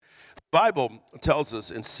Bible tells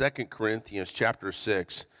us in 2 Corinthians chapter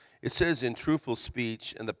 6, it says, in truthful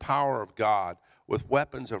speech, in the power of God, with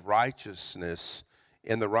weapons of righteousness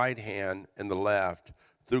in the right hand and the left,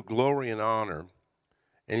 through glory and honor.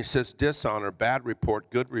 And he says, dishonor, bad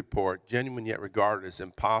report, good report, genuine yet regarded as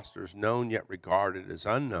impostors, known yet regarded as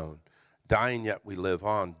unknown, dying yet we live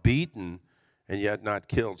on, beaten and yet not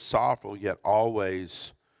killed, sorrowful yet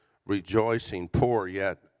always rejoicing, poor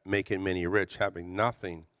yet making many rich, having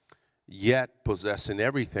nothing yet possessing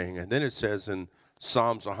everything. And then it says in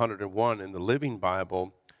Psalms 101 in the Living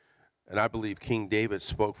Bible, and I believe King David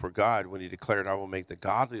spoke for God when he declared, I will make the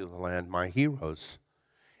godly of the land my heroes.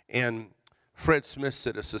 And Fred Smith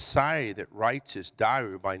said, a society that writes its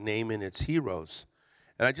diary by naming its heroes.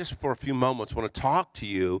 And I just, for a few moments, want to talk to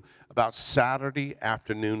you about Saturday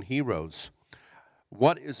afternoon heroes.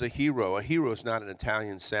 What is a hero? A hero is not an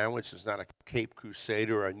Italian sandwich. It's not a Cape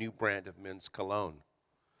Crusader or a new brand of men's cologne.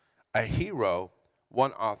 A hero,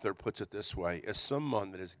 one author puts it this way, is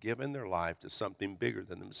someone that has given their life to something bigger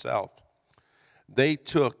than themselves. They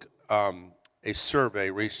took a survey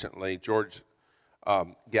recently, George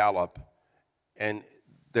Gallup, and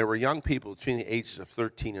there were young people between the ages of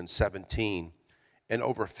 13 and 17, and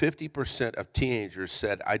over 50% of teenagers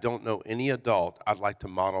said, I don't know any adult I'd like to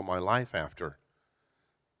model my life after.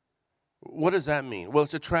 What does that mean? Well,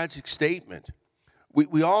 it's a tragic statement.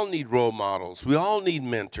 We all need role models. We all need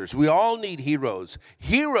mentors. We all need heroes.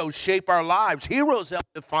 Heroes shape our lives. Heroes help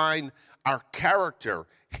define our character.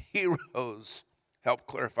 Heroes help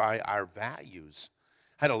clarify our values.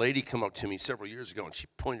 I had a lady come up to me several years ago, and she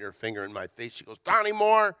pointed her finger in my face. She goes, Donnie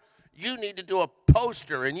Moore, you need to do a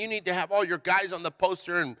poster, and you need to have all your guys on the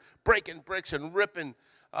poster and breaking bricks and ripping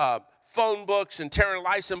phone books and tearing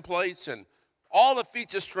license plates and all the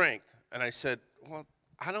feats of strength. And I said, well,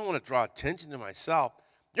 I don't want to draw attention to myself.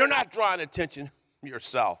 You're not drawing attention to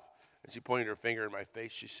yourself. And she pointed her finger in my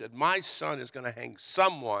face. She said, my son is going to hang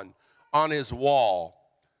someone on his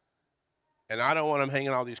wall. And I don't want him hanging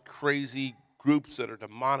all these crazy groups that are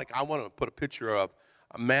demonic. I want to put a picture of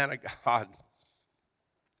a man of God.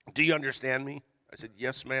 Do you understand me? I said,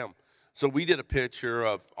 yes, ma'am. So we did a picture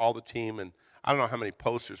of all the team, and I don't know how many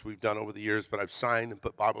posters we've done over the years, but I've signed and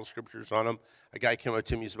put Bible scriptures on them. A guy came up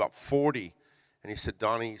to me, he's about 40, and he said,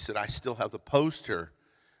 Donnie, he said, I still have the poster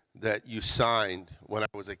that you signed when I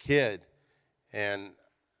was a kid. And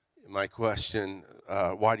my question,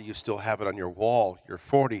 why do you still have it on your wall? You're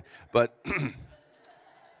 40. But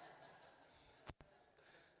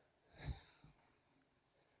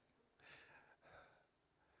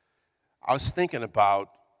I was thinking about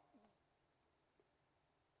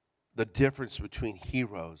the difference between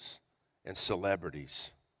heroes and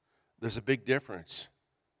celebrities. There's a big difference.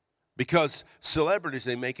 Because celebrities,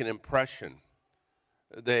 they make an impression.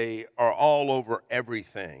 They are all over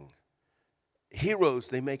everything. Heroes,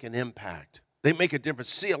 they make an impact. They make a difference.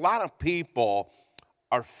 See, a lot of people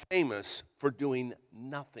are famous for doing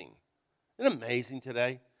nothing. Isn't it amazing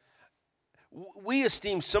today? We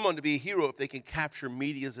esteem someone to be a hero if they can capture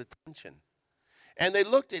media's attention. And they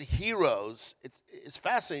looked at heroes. It's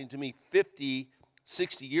fascinating to me, 50,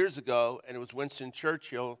 60 years ago, and it was Winston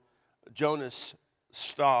Churchill, Jonas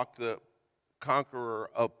Salk, the conqueror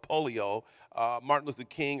of polio, Martin Luther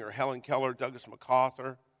King or Helen Keller, Douglas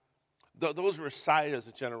MacArthur. Those were cited as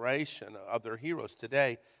a generation of their heroes.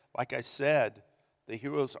 Today, like I said, the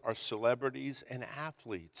heroes are celebrities and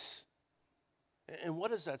athletes. And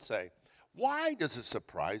what does that say? Why does it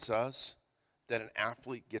surprise us that an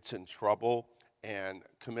athlete gets in trouble and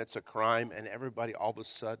commits a crime and everybody all of a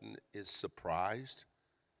sudden is surprised?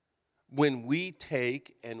 When we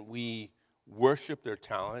take and we worship their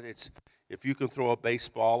talent, it's if you can throw a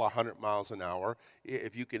baseball 100 miles an hour,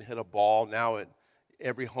 if you can hit a ball, now at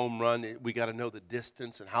every home run, we got to know the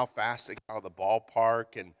distance and how fast they get out of the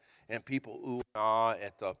ballpark, and people ooh and ah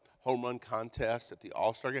at the home run contest, at the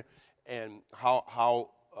All-Star game, and how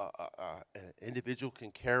an individual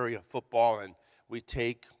can carry a football. And we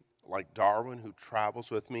take, like Darwin, who travels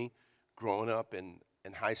with me, growing up in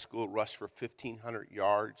high school, rushed for 1,500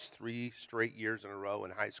 yards 3 straight years in a row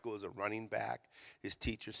in high school as a running back. His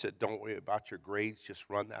teacher said, don't worry about your grades, just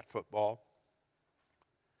run that football.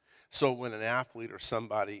 So when an athlete or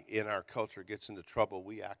somebody in our culture gets into trouble,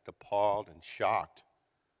 we act appalled and shocked.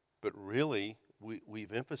 But really,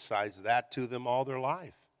 we've emphasized that to them all their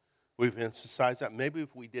life. We've emphasized that. Maybe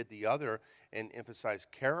if we did the other and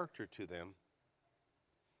emphasized character to them.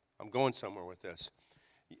 I'm going somewhere with this.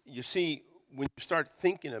 You see, when you start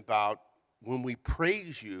thinking about when we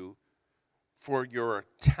praise you for your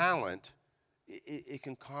talent, it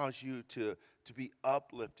can cause you to be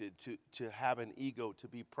uplifted, to have an ego, to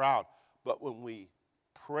be proud. But when we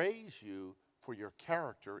praise you for your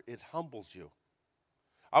character, it humbles you.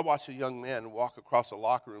 I watched a young man walk across a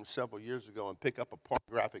locker room several years ago and pick up a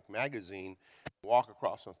pornographic magazine, walk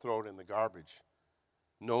across and throw it in the garbage.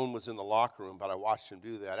 No one was in the locker room, but I watched him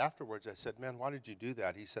do that. Afterwards, I said, man, why did you do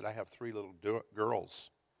that? He said, I have 3 little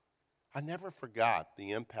girls. I never forgot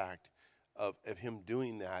the impact of him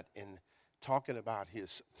doing that and talking about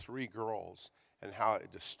his 3 girls and how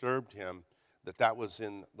it disturbed him that was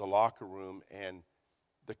in the locker room and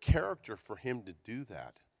the character for him to do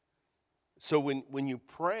that. So when you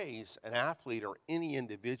praise an athlete or any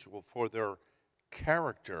individual for their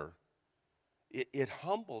character, it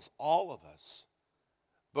humbles all of us.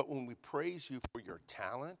 But when we praise you for your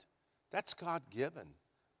talent, that's God-given.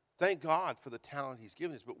 Thank God for the talent he's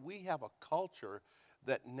given us. But we have a culture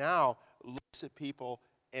that now looks at people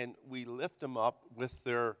and we lift them up with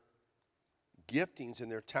their giftings and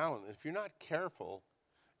their talent. And if you're not careful,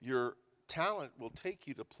 your talent will take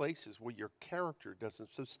you to places where your character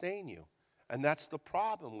doesn't sustain you. And that's the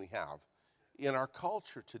problem we have in our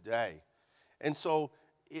culture today. And so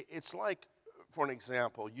it's like, for an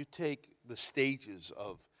example, you take the stages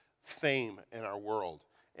of fame in our world,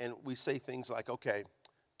 and we say things like, okay,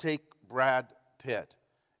 take Brad Pitt.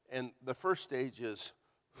 And the first stage is,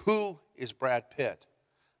 who is Brad Pitt?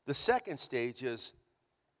 The second stage is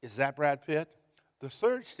that Brad Pitt? The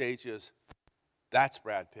third stage is, that's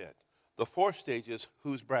Brad Pitt. The fourth stage is,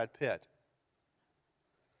 who's Brad Pitt?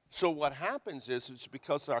 So what happens is, it's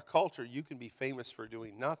because of our culture, you can be famous for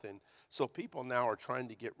doing nothing. So people now are trying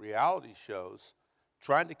to get reality shows,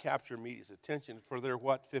 trying to capture media's attention for their,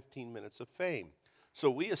 15 minutes of fame.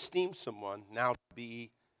 So we esteem someone now to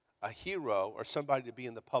be a hero or somebody to be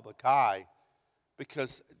in the public eye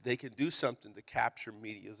because they can do something to capture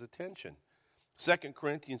media's attention. 2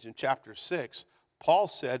 Corinthians in chapter 6, Paul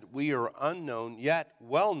said, we are unknown yet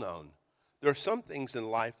well known. There are some things in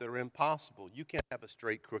life that are impossible. You can't have a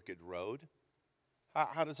straight, crooked road.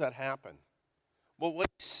 How does that happen? Well, what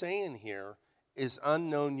he's saying here is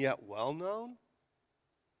unknown yet well known.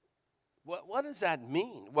 What does that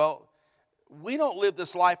mean? Well, we don't live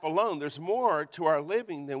this life alone. There's more to our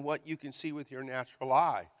living than what you can see with your natural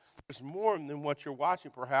eye. There's more than what you're watching,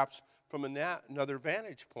 perhaps, from another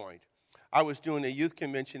vantage point. I was doing a youth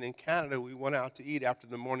convention in Canada. We went out to eat after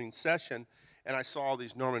the morning session, and I saw all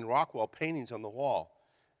these Norman Rockwell paintings on the wall.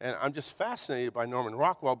 And I'm just fascinated by Norman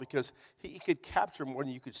Rockwell because he could capture more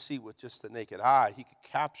than you could see with just the naked eye. He could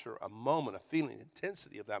capture a moment, a feeling,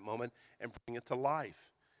 intensity of that moment, and bring it to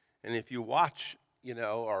life. And if you watch,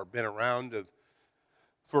 or been around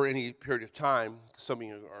for any period of time, some of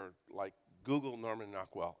you are like, Google Norman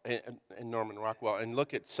Rockwell and Norman Rockwell and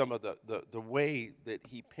look at some of the way that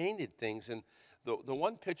he painted things. And the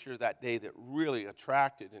one picture that day that really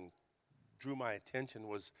attracted and drew my attention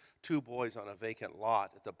was 2 boys on a vacant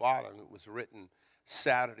lot. At the bottom, it was written,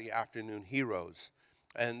 Saturday Afternoon Heroes.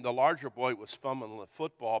 And the larger boy was fumbling the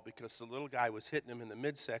football because the little guy was hitting him in the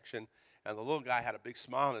midsection, and the little guy had a big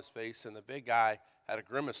smile on his face, and the big guy had a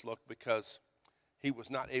grimace look because he was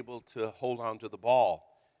not able to hold on to the ball.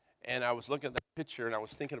 And I was looking at that picture, and I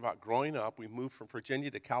was thinking about growing up. We moved from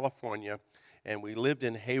Virginia to California, and we lived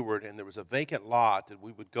in Hayward, and there was a vacant lot that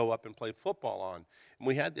we would go up and play football on. And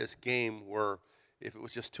we had this game where if it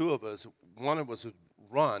was just 2 of us, one of us would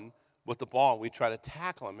run with the ball, and we'd try to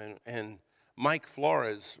tackle him. And Mike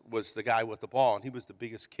Flores was the guy with the ball, and he was the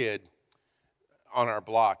biggest kid on our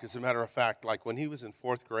block. As a matter of fact, like when he was in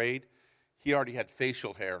 4th grade, he already had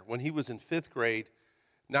facial hair. When he was in 5th grade,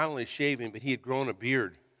 not only shaving, but he had grown a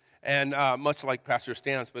beard. And much like Pastor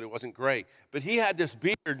Stan's, but it wasn't gray. But he had this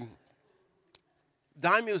beard.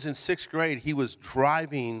 Time he was in 6th grade, he was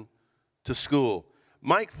driving to school.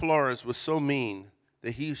 Mike Flores was so mean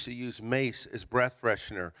that he used to use mace as breath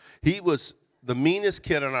freshener. He was the meanest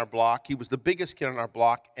kid on our block. He was the biggest kid on our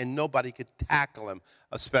block, and nobody could tackle him,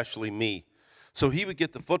 especially me. So he would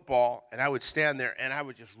get the football, and I would stand there, and I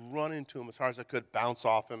would just run into him as hard as I could, bounce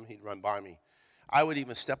off him. He'd run by me. I would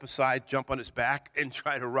even step aside, jump on his back, and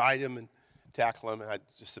try to ride him and tackle him, and I'd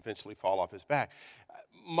just eventually fall off his back.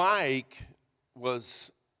 Mike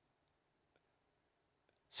was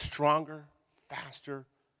stronger, faster,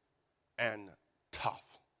 and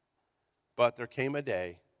tough. But there came a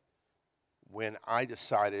day when I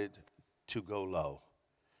decided to go low.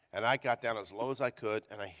 And I got down as low as I could,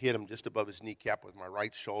 and I hit him just above his kneecap with my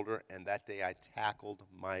right shoulder, and that day I tackled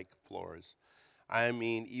Mike Flores. I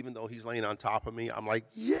mean, even though he's laying on top of me, I'm like,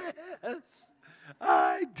 yes,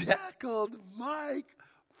 I tackled Mike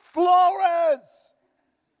Flores.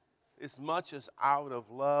 As much as out of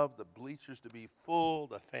love, the bleachers to be full,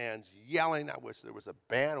 the fans yelling. I wish there was a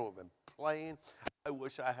band who had been playing. I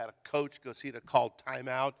wish I had a coach because he'd have called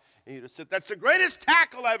timeout and he'd have said, "That's the greatest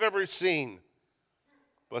tackle I've ever seen."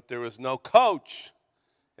 But there was no coach,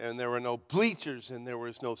 and there were no bleachers, and there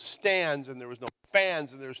was no stands, and there was no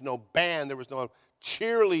fans, and there was no band, there was no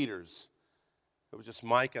cheerleaders. It was just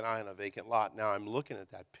Mike and I in a vacant lot. Now I'm looking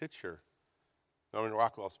at that picture, Norman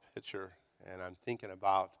Rockwell's picture, and I'm thinking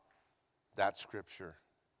about that scripture.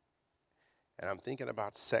 And I'm thinking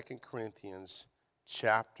about 2 Corinthians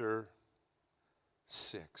chapter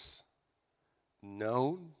 6.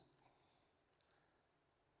 Known,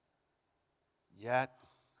 yet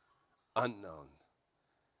unknown.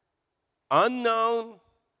 Unknown,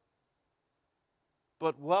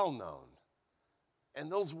 but well known.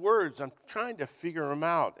 And those words, I'm trying to figure them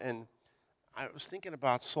out. And I was thinking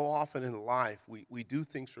about so often in life, we do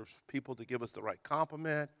things for people to give us the right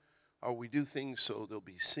compliment, or we do things so they'll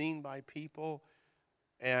be seen by people.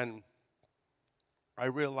 And I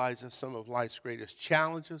realize that some of life's greatest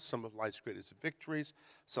challenges, some of life's greatest victories,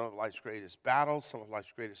 some of life's greatest battles, some of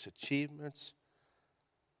life's greatest achievements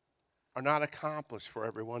are not accomplished for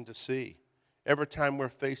everyone to see. Every time we're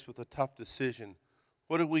faced with a tough decision,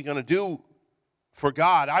 what are we going to do for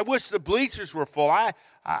God? I wish the bleachers were full.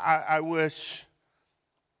 I wish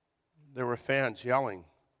there were fans yelling.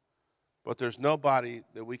 But there's nobody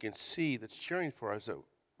that we can see that's cheering for us that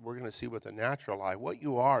we're going to see with a natural eye. What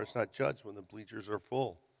you are is not judged when the bleachers are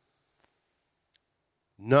full.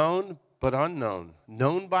 Known but unknown.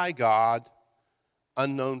 Known by God,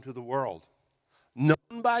 unknown to the world.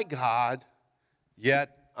 Known by God,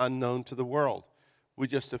 yet unknown to the world. We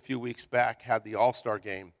just a few weeks back had the All-Star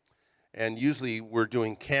game. And usually we're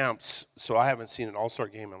doing camps, so I haven't seen an All-Star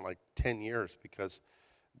game in like 10 years because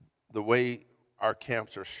the way our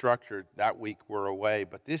camps are structured, that week we're away.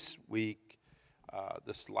 But this week,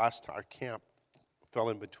 this last our camp fell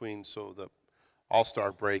in between, so the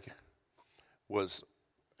All-Star break was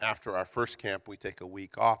after our first camp. We take a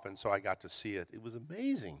week off, and so I got to see it. It was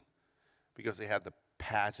amazing because they had the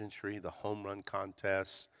pageantry, the home run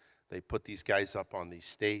contests. They put these guys up on these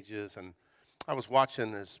stages, and I was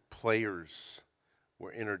watching as players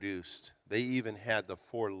were introduced. They even had the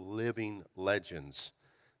 4 living legends.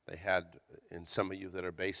 They had, and some of you that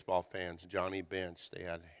are baseball fans, Johnny Bench. They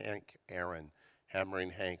had Hank Aaron,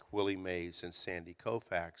 Hammering Hank, Willie Mays, and Sandy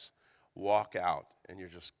Koufax walk out. And you're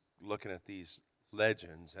just looking at these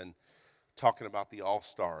legends and talking about the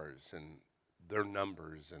All-Stars and their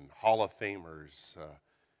numbers and Hall of Famers.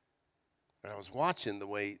 And I was watching the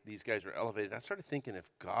way these guys were elevated. I started thinking if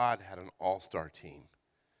God had an all-star team,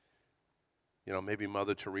 you know, maybe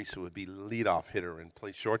Mother Teresa would be leadoff hitter and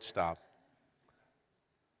play shortstop.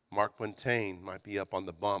 Mark Montaigne might be up on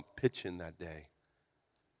the bump pitching that day.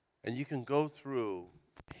 And you can go through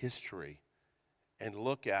history and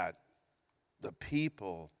look at the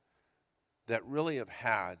people that really have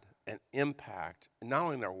had an impact, not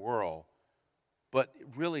only in our world, but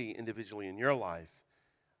really individually in your life.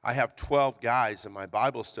 I have 12 guys in my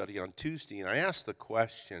Bible study on Tuesday, and I asked the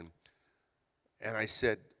question, and I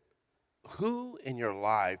said, who in your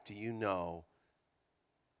life do you know,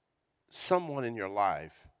 someone in your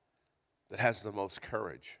life that has the most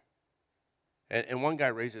courage? And one guy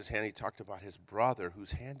raised his hand. He talked about his brother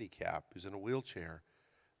who's handicapped, who's in a wheelchair,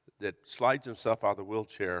 that slides himself out of the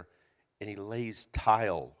wheelchair, and he lays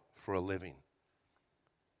tile for a living.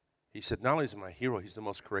 He said, not only is he my hero, he's the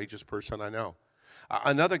most courageous person I know.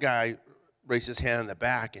 Another guy raised his hand in the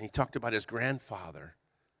back, and he talked about his grandfather,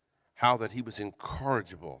 how that he was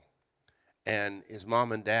incorrigible, and his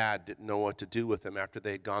mom and dad didn't know what to do with him after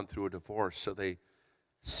they had gone through a divorce, so they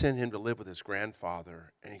sent him to live with his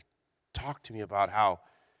grandfather. And he talked to me about how,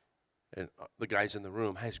 and the guys in the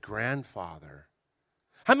room, his grandfather.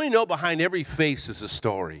 How many know behind every face is a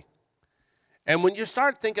story? And when you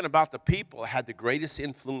start thinking about the people that had the greatest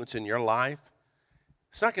influence in your life,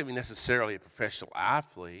 it's not going to be necessarily a professional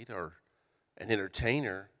athlete or an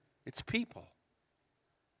entertainer. It's people.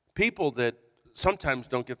 People that sometimes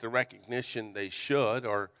don't get the recognition they should,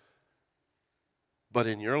 but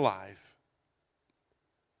in your life,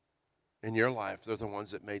 they're the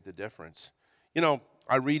ones that made the difference. You know,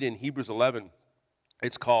 I read in Hebrews 11,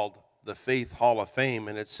 it's called the Faith Hall of Fame,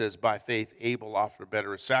 and it says, by faith Abel offered a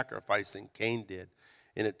better sacrifice than Cain did.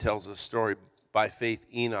 And it tells a story. By faith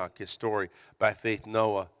Enoch, his story. By faith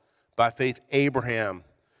Noah. By faith Abraham.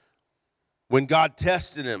 When God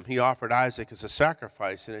tested him, he offered Isaac as a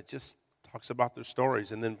sacrifice, and it just talks about their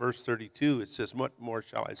stories. And then verse 32, it says, what more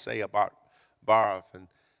shall I say about Barak and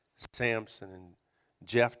Samson and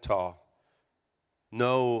Jephthah?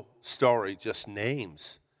 No story, just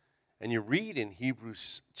names. And you read in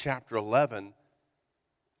Hebrews chapter 11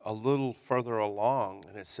 a little further along,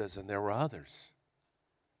 and it says, and there were others.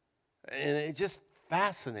 And it just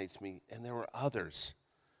fascinates me. And there were others.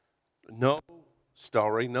 No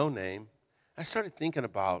story, no name. I started thinking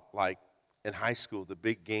about, like, in high school, the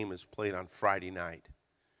big game is played on Friday night.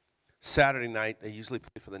 Saturday night, they usually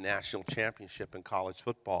play for the national championship in college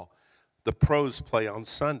football. The pros play on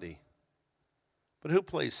Sunday. But who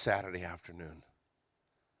plays Saturday afternoon?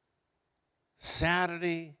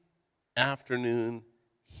 Saturday afternoon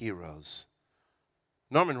heroes.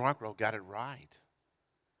 Norman Rockwell got it right.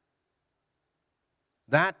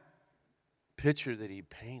 That picture that he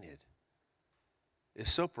painted is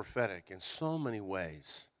so prophetic in so many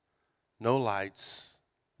ways. No lights,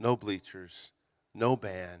 no bleachers, no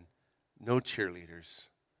band, no cheerleaders,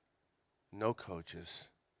 no coaches.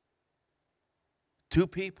 Two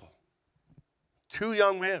people, two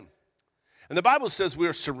young men. And the Bible says we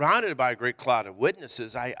are surrounded by a great cloud of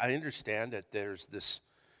witnesses. I understand that there's this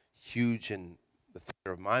huge, in the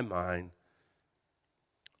theater of my mind,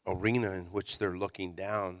 arena in which they're looking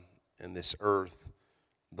down in this earth,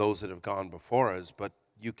 those that have gone before us, but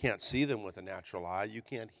you can't see them with a natural eye. You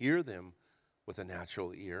can't hear them with a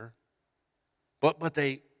natural ear. But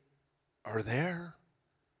they are there.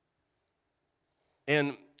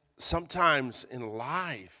 And sometimes in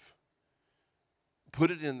life,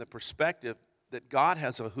 put it in the perspective that God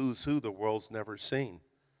has a who's who the world's never seen.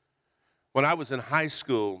 When I was in high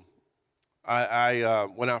school, I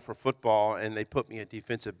went out for football, and they put me at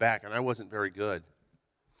defensive back, and I wasn't very good.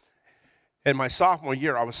 In my sophomore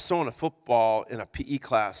year, I was throwing a football in a PE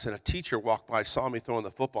class, and a teacher walked by, saw me throwing the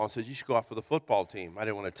football, and said, "You should go out for the football team." I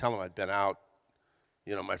didn't want to tell him I'd been out,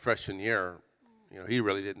 my freshman year. He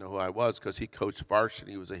really didn't know who I was because he coached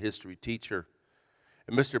varsity. He was a history teacher.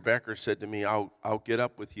 And Mr. Becker said to me, I'll get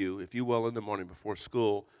up with you. If you will, in the morning before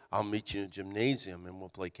school, I'll meet you in the gymnasium, and we'll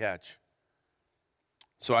play catch.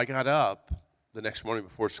 So I got up the next morning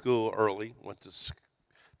before school early, went to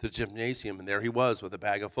the gymnasium, and there he was with a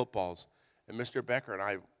bag of footballs. And Mr. Becker and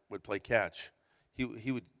I would play catch.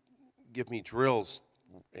 He would give me drills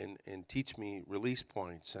and teach me release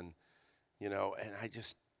points, and I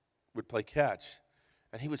just would play catch.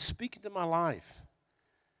 And he would speak into my life.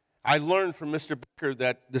 I learned from Mr. Becker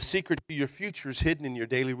that the secret to your future is hidden in your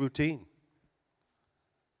daily routine.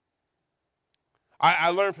 I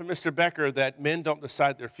learned from Mr. Becker that men don't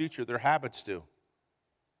decide their future, their habits do.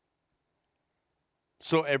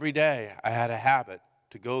 So every day I had a habit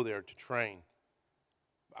to go there to train.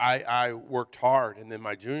 I worked hard, and then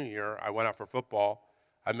my junior year, I went out for football.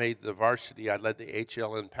 I made the varsity. I led the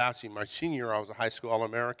HL in passing. My senior year, I was a high school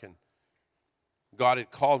All-American. God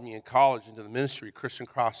had called me in college into the ministry, Christian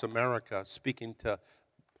Cross America, speaking to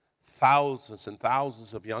thousands and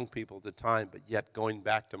thousands of young people at the time, but yet going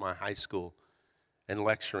back to my high school and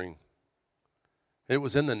lecturing. It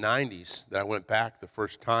was in the 90s that I went back the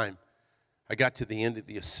first time. I got to the end of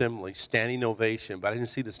the assembly, standing ovation, but I didn't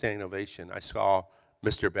see the standing ovation. I saw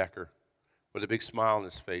Mr. Becker with a big smile on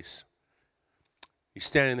his face. He's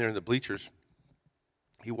standing there in the bleachers.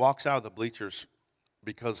 He walks out of the bleachers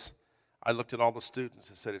because I looked at all the students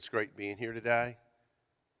and said, "It's great being here today,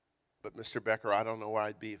 but Mr. Becker, I don't know where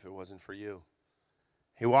I'd be if it wasn't for you."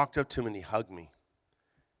 He walked up to me and he hugged me.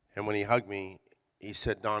 And when he hugged me, he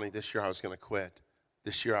said, "Donnie, this year I was going to quit.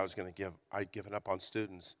 This year I'd given up on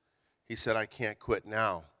students." He said, "I can't quit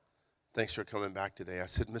now. Thanks for coming back today." I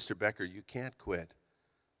said, "Mr. Becker, you can't quit."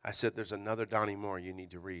 I said, "There's another Donnie Moore you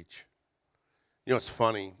need to reach." It's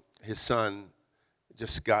funny. His son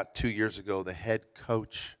just got 2 years ago the head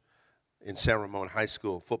coach in San Ramon High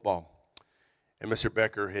School football. And Mr.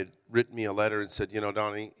 Becker had written me a letter and said,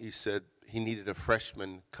 "Donnie," he said he needed a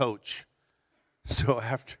freshman coach. So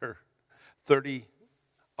after 30,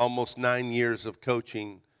 almost 9 years of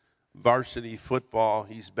coaching varsity football,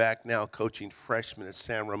 he's back now coaching freshmen at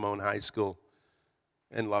San Ramon High School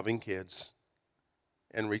and loving kids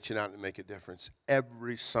and reaching out to make a difference.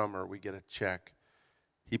 Every summer we get a check.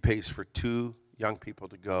 He pays for 2 young people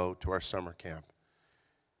to go to our summer camp.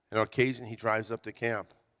 And on occasion, he drives up to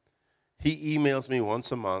camp. He emails me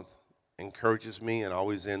once a month, encourages me, and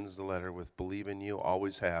always ends the letter with, "Believe in you,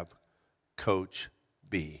 always have, Coach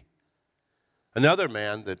B." Another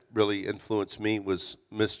man that really influenced me was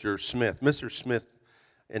Mr. Smith. Mr. Smith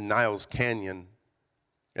in Niles Canyon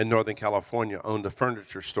in Northern California owned a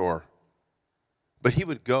furniture store. But he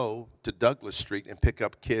would go to Douglas Street and pick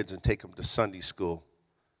up kids and take them to Sunday school.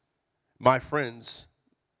 My friends,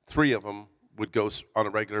 3 of them, would go on a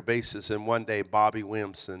regular basis, and one day Bobby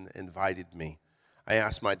Williamson invited me. I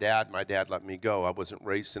asked my dad let me go. I wasn't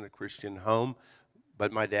raised in a Christian home,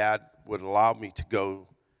 but my dad would allow me to go.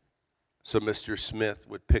 So Mr. Smith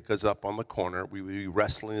would pick us up on the corner. We would be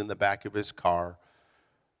wrestling in the back of his car.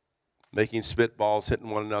 making spitballs, hitting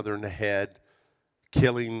one another in the head,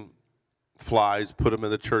 killing flies, put them in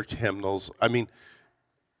the church hymnals. I mean,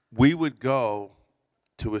 we would go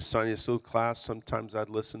to a Sunday school class. Sometimes I'd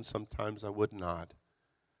listen, sometimes I would not.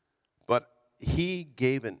 But he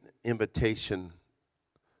gave an invitation.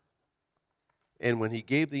 And when he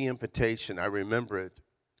gave the invitation, I remember it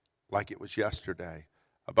like it was yesterday,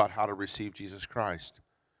 about how to receive Jesus Christ.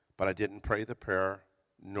 But I didn't pray the prayer,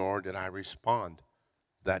 nor did I respond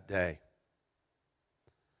that day.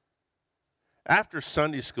 After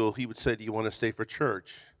Sunday school, he would say, "Do you want to stay for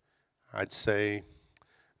church?" I'd say,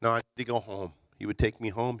 "No, I need to go home." He would take me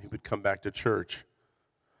home. He would come back to church.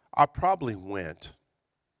 I probably went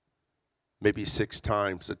maybe 6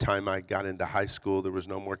 times. The time I got into high school, there was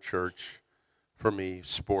no more church for me.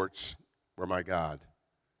 Sports were my God.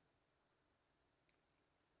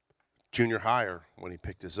 Junior higher, when he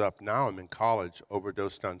picked us up. Now I'm in college,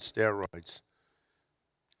 overdosed on steroids,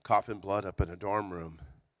 coughing blood up in a dorm room.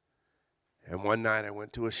 And one night I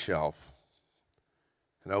went to a shelf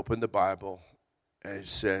and opened the Bible, and it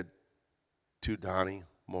said, "To Donnie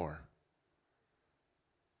Moore."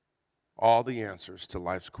 All the answers to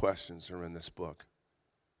life's questions are in this book.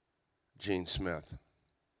 Gene Smith.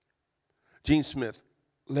 Gene Smith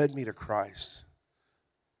led me to Christ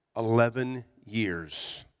 11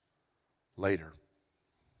 years later.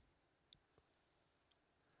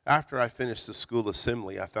 After I finished the school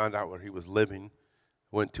assembly, I found out where he was living,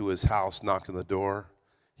 went to his house, knocked on the door.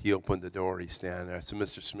 He opened the door, he's standing there. I said,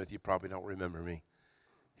 "Mr. Smith, you probably don't remember me."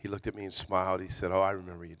 He looked at me and smiled. He said, "Oh, I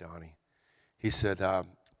remember you, Donnie." He said,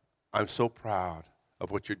 "I'm so proud of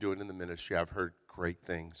what you're doing in the ministry. I've heard great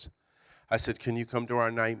things." I said, "Can you come to our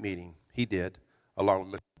night meeting?" He did, along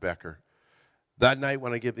with Mr. Becker. That night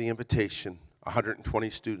when I give the invitation, 120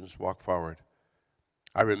 students walk forward.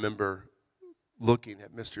 I remember looking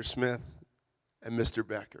at Mr. Smith and Mr.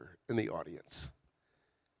 Becker in the audience,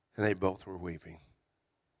 and they both were weeping.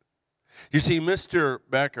 You see, Mr.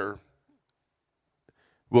 Becker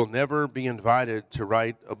will never be invited to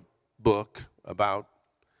write a book about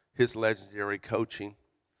his legendary coaching.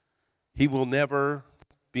 He will never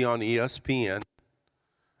be on ESPN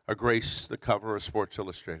or grace the cover of Sports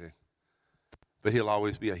Illustrated, but he'll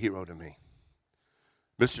always be a hero to me.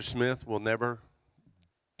 Mr. Smith will never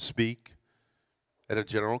speak at a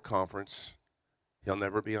general conference. He'll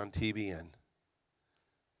never be on TBN.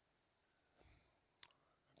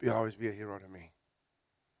 He'll always be a hero to me.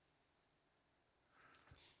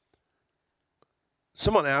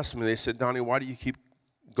 Someone asked me, they said, "Donnie, why do you keep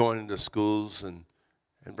going into schools and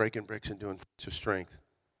breaking bricks and doing feats of strength?"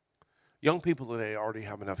 Young people today already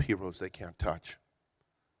have enough heroes they can't touch.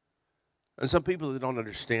 And some people that don't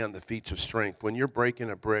understand the feats of strength, when you're breaking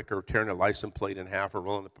a brick or tearing a license plate in half or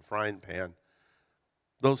rolling up a frying pan,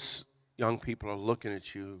 those young people are looking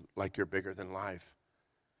at you like you're bigger than life.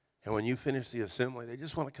 And when you finish the assembly, they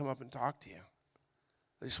just want to come up and talk to you.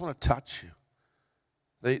 They just want to touch you.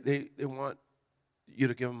 They want you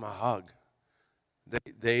to give them a hug.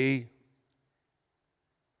 And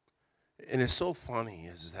it's so funny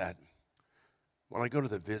is that when I go to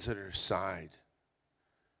the visitor side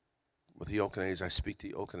with the Oakland A's, I speak to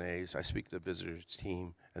the Oakland A's, I speak to the visitors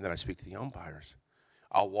team, and then I speak to the umpires.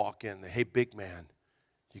 I'll walk in, "Hey, big man,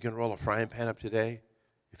 you gonna roll a frying pan up today?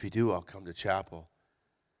 If you do, I'll come to chapel."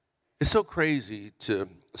 It's so crazy to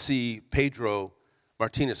see Pedro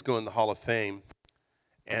Martinez go in the Hall of Fame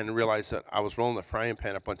and realize that I was rolling the frying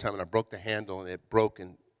pan up one time and I broke the handle and it broke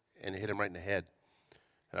and it hit him right in the head.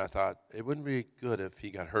 And I thought, it wouldn't be good if he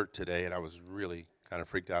got hurt today, and I was really kind of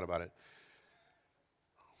freaked out about it.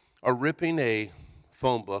 Or ripping a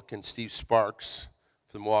phone book, and Steve Sparks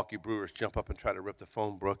from the Milwaukee Brewers jump up and try to rip the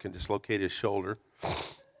phone book and dislocate his shoulder.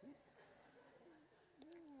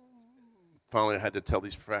 Finally, I had to tell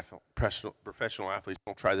these professional athletes,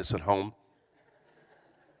 "Don't try this at home."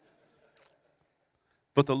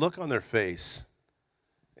 But the look on their face,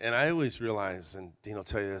 and I always realize, and Dean will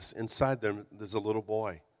tell you this, inside them there's a little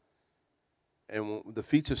boy. And the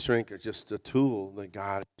feats of strength are just a tool that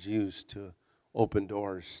God has used to open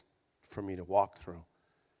doors for me to walk through.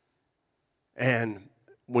 And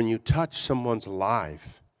when you touch someone's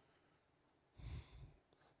life,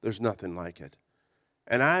 there's nothing like it.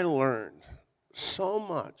 And I learned so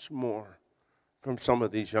much more from some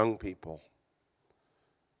of these young people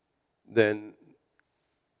than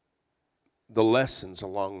the lessons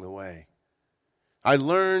along the way. I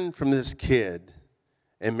learned from this kid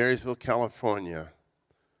in Marysville, California,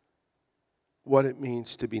 what it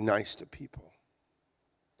means to be nice to people.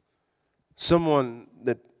 Someone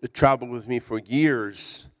that traveled with me for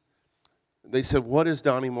years, they said, "What is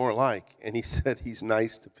Donnie Moore like?" And he said, "He's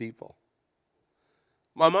nice to people."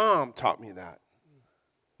 My mom taught me that.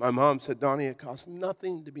 My mom said, Donnie, it costs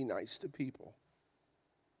nothing to be nice to people.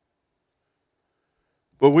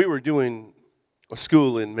 But we were doing a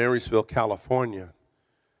school in Marysville, California.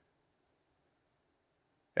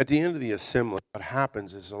 At the end of the assembly, what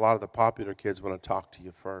happens is a lot of the popular kids want to talk to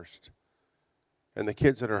you first. And the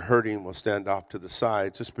kids that are hurting will stand off to the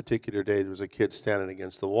sides. This particular day, there was a kid standing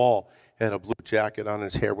against the wall. He had a blue jacket on,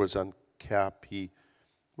 his hair was uncapped. He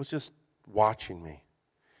was just watching me.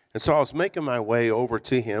 And so I was making my way over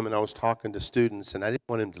to him, and I was talking to students, and I didn't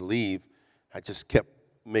want him to leave. I just kept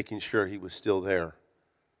making sure he was still there.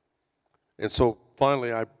 And so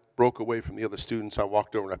finally, I broke away from the other students. I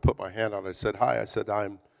walked over, and I put my hand out. I said, hi. I said,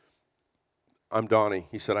 I'm Donnie.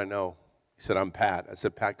 He said, I know. He said, I'm Pat. I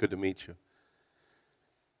said, Pat, good to meet you.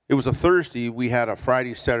 It was a Thursday. We had a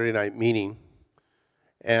Friday, Saturday night meeting,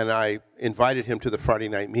 and I invited him to the Friday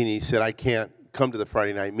night meeting. He said, I can't come to the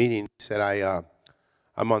Friday night meeting. He said,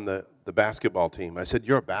 I'm on the basketball team. I said,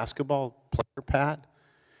 you're a basketball player, Pat?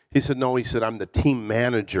 He said, no. He said, I'm the team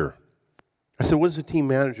manager. I said, what does the team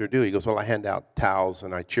manager do? He goes, well, I hand out towels,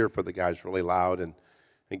 and I cheer for the guys really loud and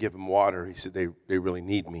give them water. He said, they really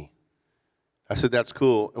need me. I said, that's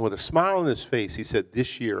cool. And with a smile on his face, he said,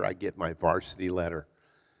 this year I get my varsity letter.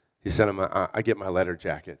 He said, I get my letter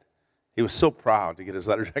jacket. He was so proud to get his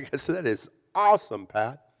letter jacket. I said, that is awesome,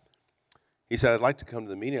 Pat. He said, I'd like to come to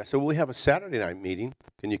the meeting. I said, well, we have a Saturday night meeting.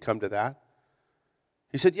 Can you come to that?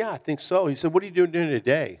 He said, yeah, I think so. He said, what are you doing during the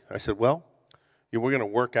day? I said, well, we're going to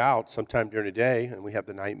work out sometime during the day, and we have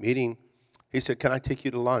the night meeting. He said, can I take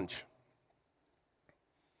you to lunch?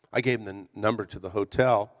 I gave him the number to the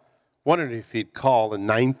hotel. Wondered if he'd call at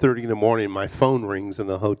 9:30 in the morning. My phone rings in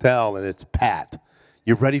the hotel, and it's Pat.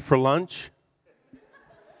 You ready for lunch?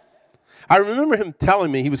 I remember him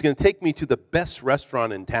telling me he was going to take me to the best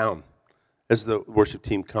restaurant in town. As the worship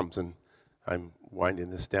team comes, and I'm winding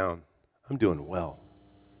this down, I'm doing well.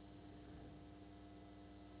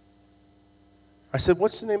 I said,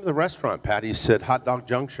 what's the name of the restaurant, Pat? He said, Hot Dog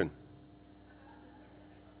Junction.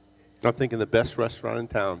 I'm thinking the best restaurant in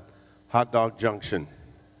town, Hot Dog Junction.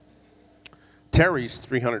 Terry's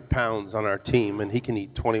 300 pounds on our team, and he can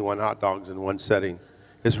eat 21 hot dogs in one setting.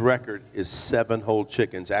 His record is 7 whole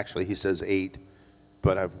chickens. Actually, he says 8,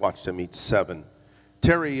 but I've watched him eat 7.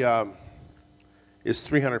 Terry is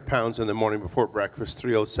 300 pounds in the morning before breakfast,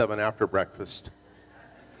 307 after breakfast.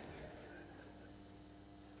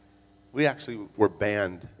 We actually were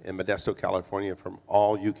banned in Modesto, California from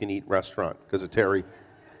all you-can-eat restaurant because of Terry.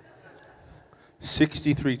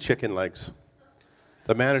 63 chicken legs.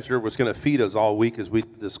 The manager was going to feed us all week as we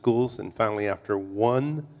did the schools, and finally after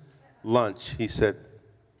one lunch, he said,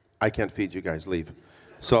 I can't feed you guys, leave.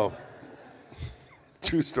 So,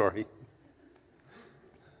 true story.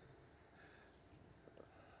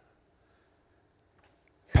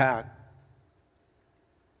 Pat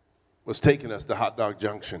was taking us to Hot Dog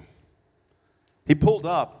Junction. He pulled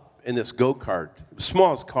up in this go-kart, the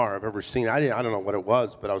smallest car I've ever seen. I don't know what it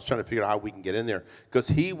was, but I was trying to figure out how we can get in there because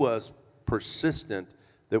he was persistent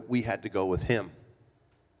that we had to go with him.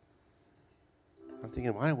 I'm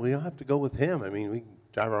thinking, why we don't have to go with him? I mean, we can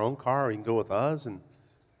drive our own car, or he can go with us. And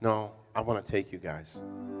no, I want to take you guys.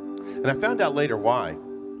 And I found out later why.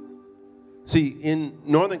 See, in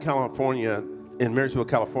Northern California, in Marysville,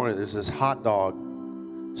 California, there's this hot dog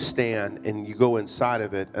stand, and you go inside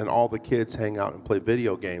of it, and all the kids hang out and play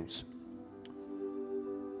video games.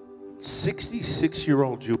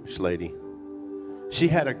 66-year-old Jewish lady. She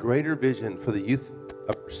had a greater vision for the youth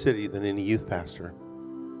of her city than any youth pastor.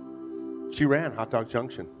 She ran Hot Dog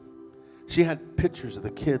Junction. She had pictures of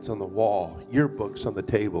the kids on the wall, yearbooks on the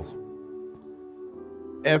table.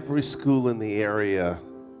 Every school in the area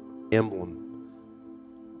emblem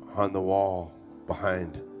on the wall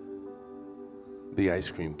behind the ice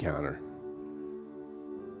cream counter.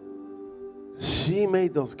 She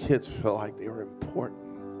made those kids feel like they were important.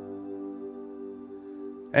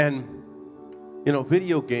 And, you know,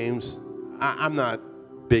 video games, I'm not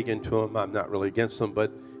big into them. I'm not really against them.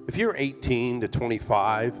 But if you're 18 to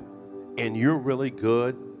 25 and you're really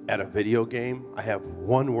good at a video game, I have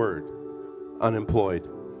one word: unemployed.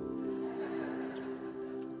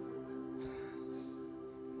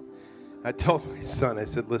 I told my son, I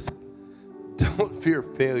said, listen, don't fear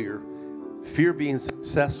failure. Fear being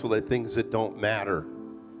successful at things that don't matter.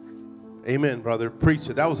 Amen, brother. Preach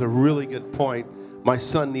it. That was a really good point. My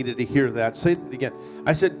son needed to hear that. Say it again.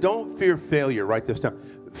 I said, don't fear failure. Write this down.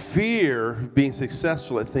 Fear being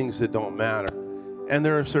successful at things that don't matter. And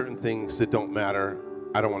there are certain things that don't matter.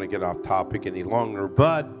 I don't want to get off topic any longer,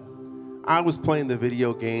 but I was playing the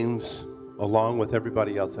video games along with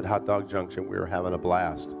everybody else at Hot Dog Junction. We were having a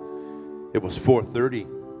blast. It was 4:30.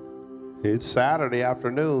 It's Saturday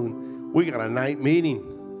afternoon. We got a night meeting.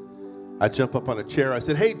 I jump up on a chair. I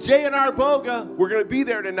said, hey, J&R Boga, we're going to be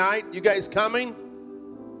there tonight. You guys coming?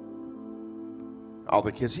 All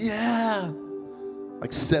the kids, yeah.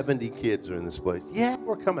 Like 70 kids are in this place. Yeah,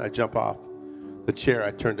 we're coming. I jump off the chair.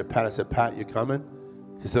 I turned to Pat. I said, Pat, you coming?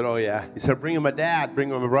 He said, oh, yeah. He said, bring him my dad. Bring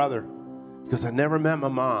him my brother. Because I never met my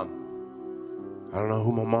mom. I don't know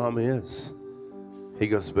who my mom is. He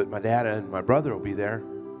goes, but my dad and my brother will be there.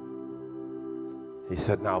 He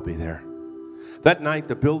said, and I'll be there. That night,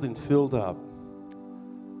 the building filled up.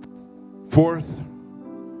 Fourth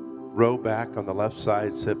row back on the left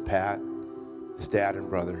side said Pat, his dad and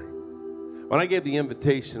brother. When I gave the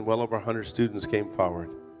invitation, well over 100 students came forward.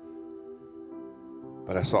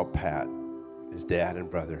 But I saw Pat, his dad and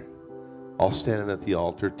brother, all standing at the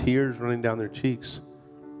altar, tears running down their cheeks.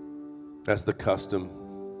 That's the custom.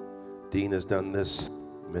 Dean has done this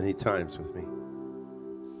many times with me.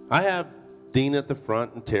 I have Dean at the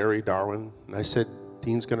front and Terry, Darwin, and I said,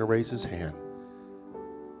 Dean's going to raise his hand.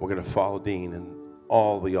 We're going to follow Dean, and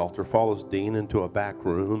all the altar follows Dean into a back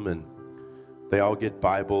room, and they all get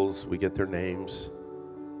Bibles. We get their names,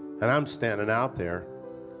 and I'm standing out there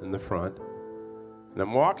in the front, and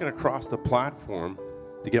I'm walking across the platform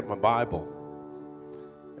to get my Bible,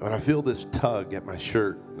 and I feel this tug at my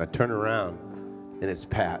shirt, and I turn around, and it's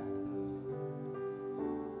Pat.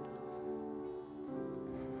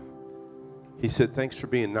 He said, thanks for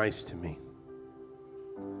being nice to me.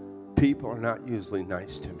 People are not usually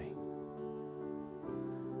nice to me.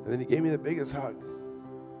 And then he gave me the biggest hug.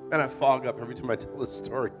 And I fog up every time I tell this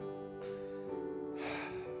story.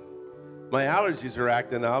 My allergies are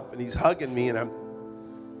acting up, and he's hugging me, and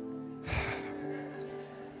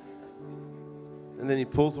and then he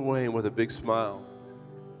pulls away, and with a big smile,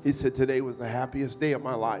 he said, today was the happiest day of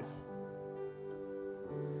my life.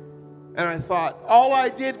 And I thought, all I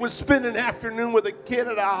did was spend an afternoon with a kid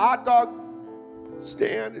at a hot dog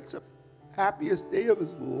stand. It's the happiest day of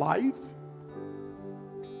his life.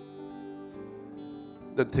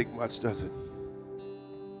 Doesn't take much, does it?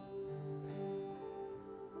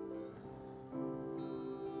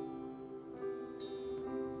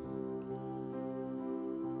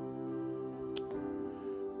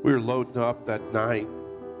 We were loading up that night.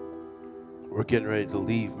 We're getting ready to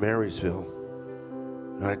leave Marysville.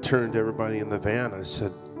 And I turned to everybody in the van. I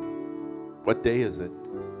said, what day is it?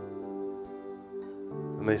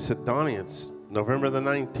 And they said, Donnie, it's November the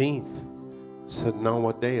 19th. I said, no,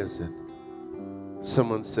 what day is it?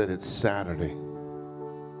 Someone said, it's Saturday.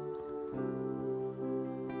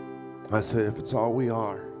 I said, if it's all we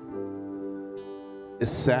are,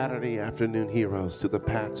 it's Saturday afternoon heroes to the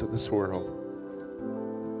Pats of this world.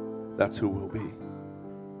 That's who we'll be.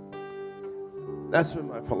 That's been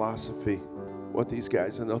my philosophy. What these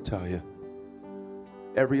guys, and they'll tell you.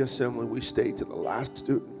 Every assembly, we stay to the last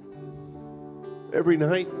student. Every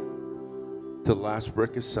night, till the last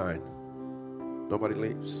brick is signed. Nobody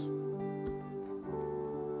leaves.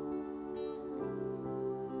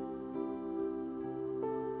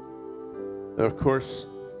 And of course,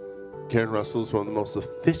 Karen Russell is one of the most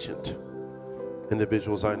efficient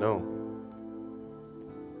individuals I know.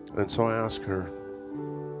 And so I asked her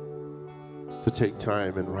to take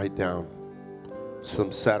time and write down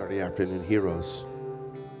some Saturday afternoon heroes.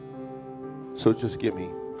 So just give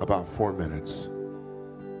me about 4 minutes.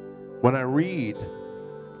 When I read,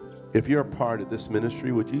 if you're a part of this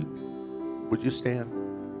ministry, would you stand?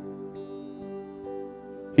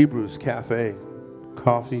 Hebrews Cafe,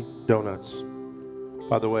 coffee, donuts.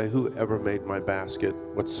 By the way, whoever made my basket,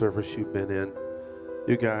 what service you've been in,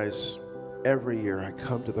 you guys, every year I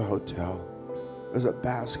come to the hotel, there's a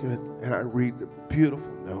basket, and I read the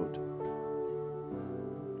beautiful note.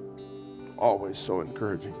 Always so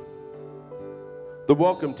encouraging. The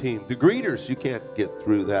welcome team, the greeters, you can't get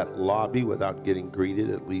through that lobby without getting greeted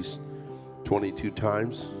at least 22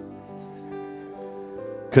 times.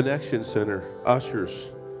 Connection center, ushers,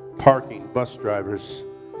 parking, bus drivers.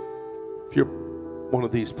 If you're one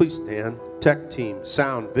of these, please stand. Tech team,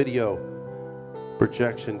 sound, video,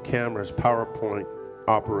 projection, cameras, PowerPoint,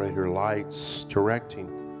 operator, lights, directing.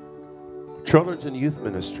 Children's and youth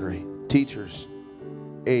ministry, teachers,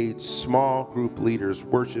 aides, small group leaders,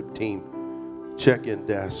 worship team, check-in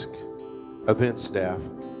desk, event staff,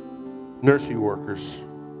 nursery workers,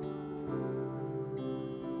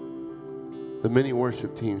 the many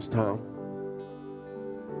worship teams, Tom,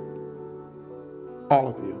 all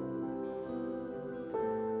of you.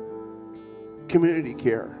 Community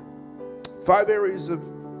care, 5 areas of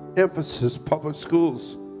emphasis: public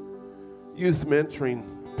schools, youth mentoring,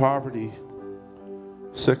 poverty,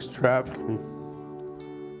 sex trafficking,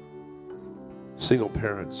 single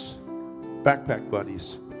parents, backpack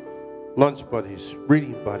buddies, lunch buddies,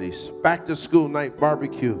 reading buddies, back to school night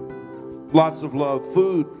barbecue, lots of love,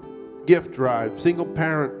 food, gift drive, single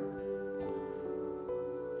parent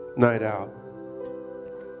night out,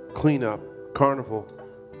 cleanup, carnival,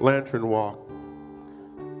 lantern walk.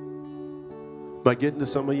 Am I getting to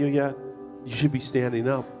some of you yet? You should be standing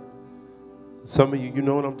up. Some of you, you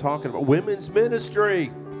know what I'm talking about. Women's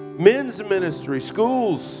ministry, men's ministry,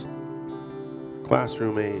 schools,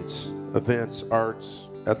 classroom aids, events, arts,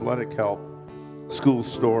 athletic help, school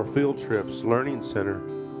store, field trips, learning center,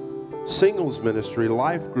 singles ministry,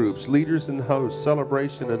 life groups, leaders and hosts,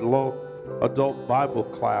 celebration, adult Bible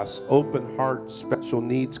class, open heart special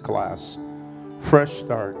needs class, fresh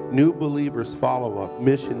start, new believers follow-up,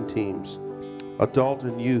 mission teams, adult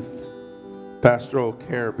and youth, pastoral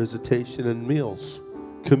care, visitation and meals,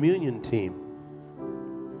 communion team,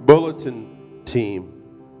 bulletin team,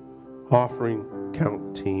 offering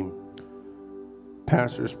count team,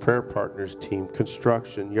 pastors, prayer partners team,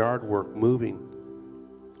 construction, yard work, moving,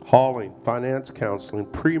 hauling, finance counseling,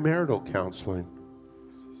 premarital counseling,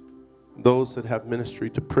 those that have ministry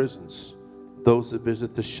to prisons, those that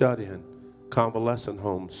visit the shut-in, convalescent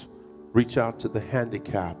homes, reach out to the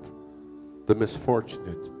handicapped, the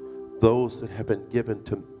misfortunate, those that have been given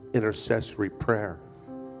to intercessory prayer,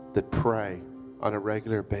 that pray on a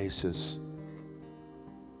regular basis,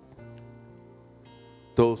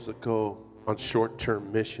 those that go on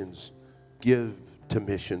short-term missions, give to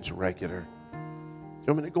missions regular. You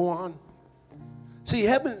want me to go on? See,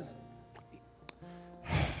 heaven,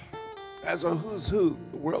 as a who's who,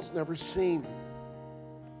 the world's never seen.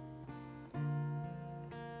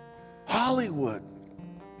 Hollywood,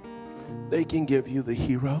 they can give you the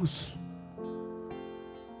heroes.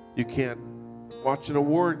 You can't watch an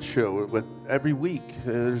award show with every week.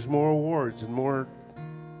 There's more awards and more.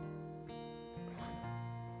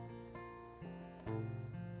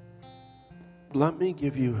 Let me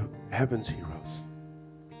give you heaven's heroes.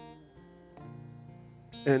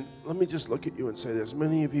 And let me just look at you and say this.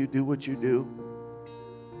 Many of you do what you do,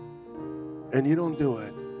 and you don't do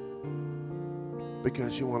it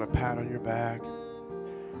because you want a pat on your back.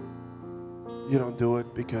 You don't do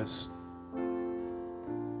it because,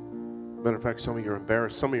 matter of fact, some of you are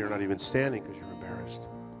embarrassed. Some of you are not even standing because you're embarrassed.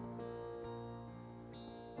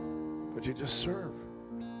 But you just serve.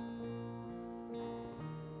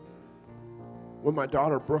 When my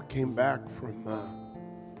daughter Brooke came back from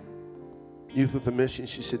Youth with a Mission,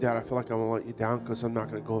 she said, "Dad, I feel like I'm going to let you down because I'm not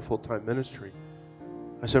going to go full-time ministry."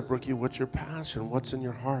 I said, "Brookie, what's your passion? What's in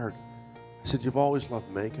your heart?" I said, "You've always loved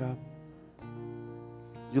makeup.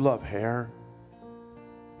 You love hair."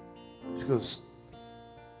 She goes,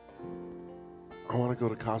 "I want to go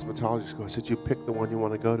to cosmetology school." I said, "You pick the one you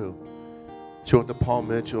want to go to." She went to Paul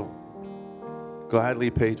Mitchell. Gladly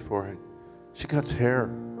paid for it. She cuts hair.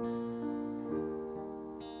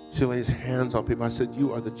 She lays hands on people. I said,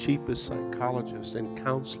 "You are the cheapest psychologist and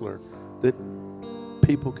counselor that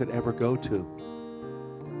people could ever go to."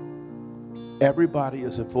 Everybody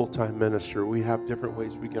is a full-time minister. We have different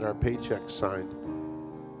ways we get our paychecks signed.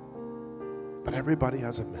 But everybody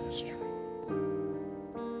has a ministry.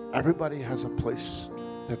 Everybody has a place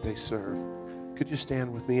that they serve. Could you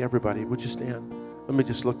stand with me, everybody? Would you stand? Let me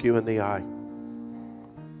just look you in the eye.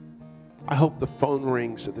 I hope the phone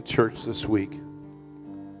rings at the church this week.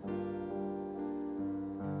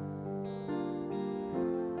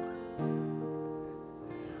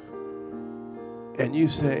 And you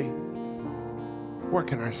say, "Where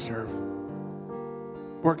can I serve?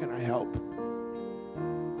 Where can I help?"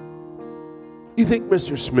 You think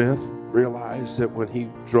Mr. Smith realized that when he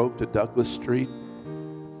drove to Douglas Street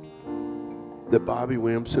that Bobby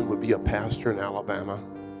Williamson would be a pastor in Alabama?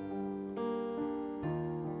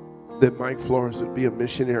 That Mike Flores would be a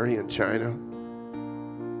missionary in China?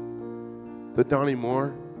 That Donnie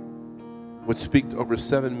Moore would speak to over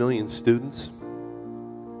 7 million students?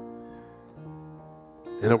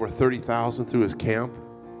 And over 30,000 through his camp?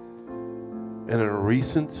 And in a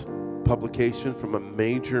recent publication from a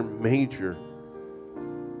major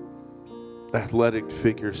athletic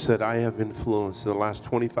figure said, "I have influenced in the last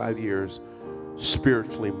 25 years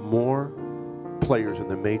spiritually more players in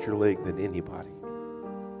the major league than anybody."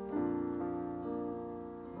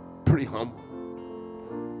 Pretty humble.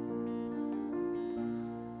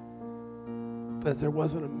 But there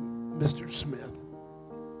wasn't a Mr. Smith.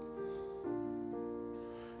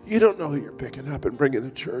 You don't know who you're picking up and bringing to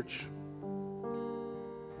church.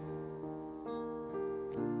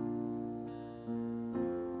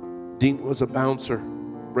 Dean was a bouncer,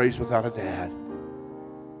 raised without a dad.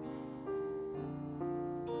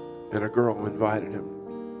 And a girl invited him.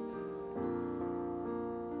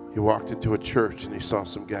 He walked into a church and he saw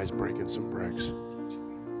some guys breaking some bricks.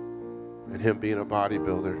 And him being a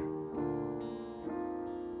bodybuilder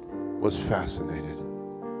was fascinated.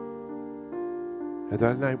 And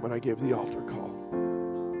that night when I gave the altar call,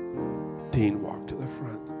 Dean walked to the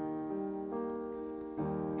front.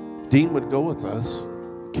 Dean would go with us,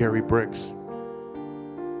 carry bricks,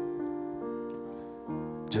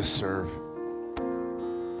 just serve.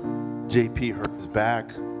 JP hurt his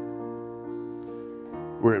back.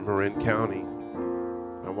 We're in Marin County.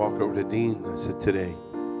 I walk over to Dean and I said, today,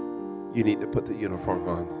 you need to put the uniform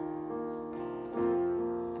on.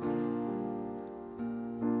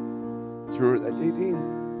 Do you remember that day, Dean?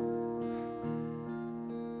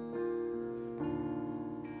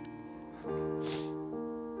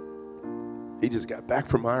 He just got back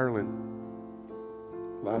from Ireland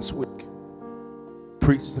last week.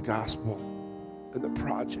 Preached the gospel in the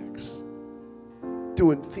projects.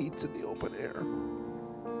 Doing feats in the open air.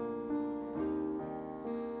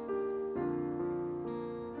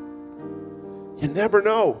 You never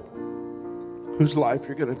know whose life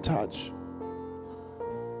you're going to touch.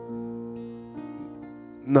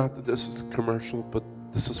 Not that this is a commercial, but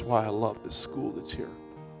this is why I love this school that's here.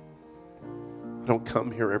 I don't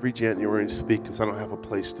come here every January and speak because I don't have a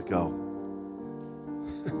place to go.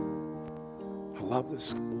 I love this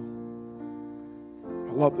school.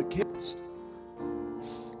 I love the kids.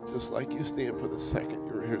 Just like you stand for the second,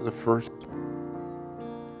 you were here the first. I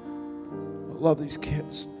love these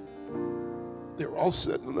kids. They were all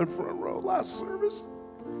sitting in the front row last service.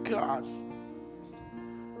 Gosh.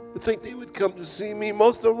 I think they would come to see me.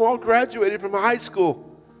 Most of them all graduated from high school.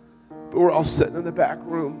 But we're all sitting in the back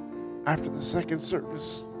room after the second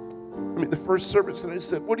service. The first service, and I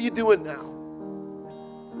said, what are you doing now?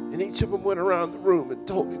 And each of them went around the room and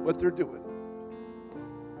told me what they're doing.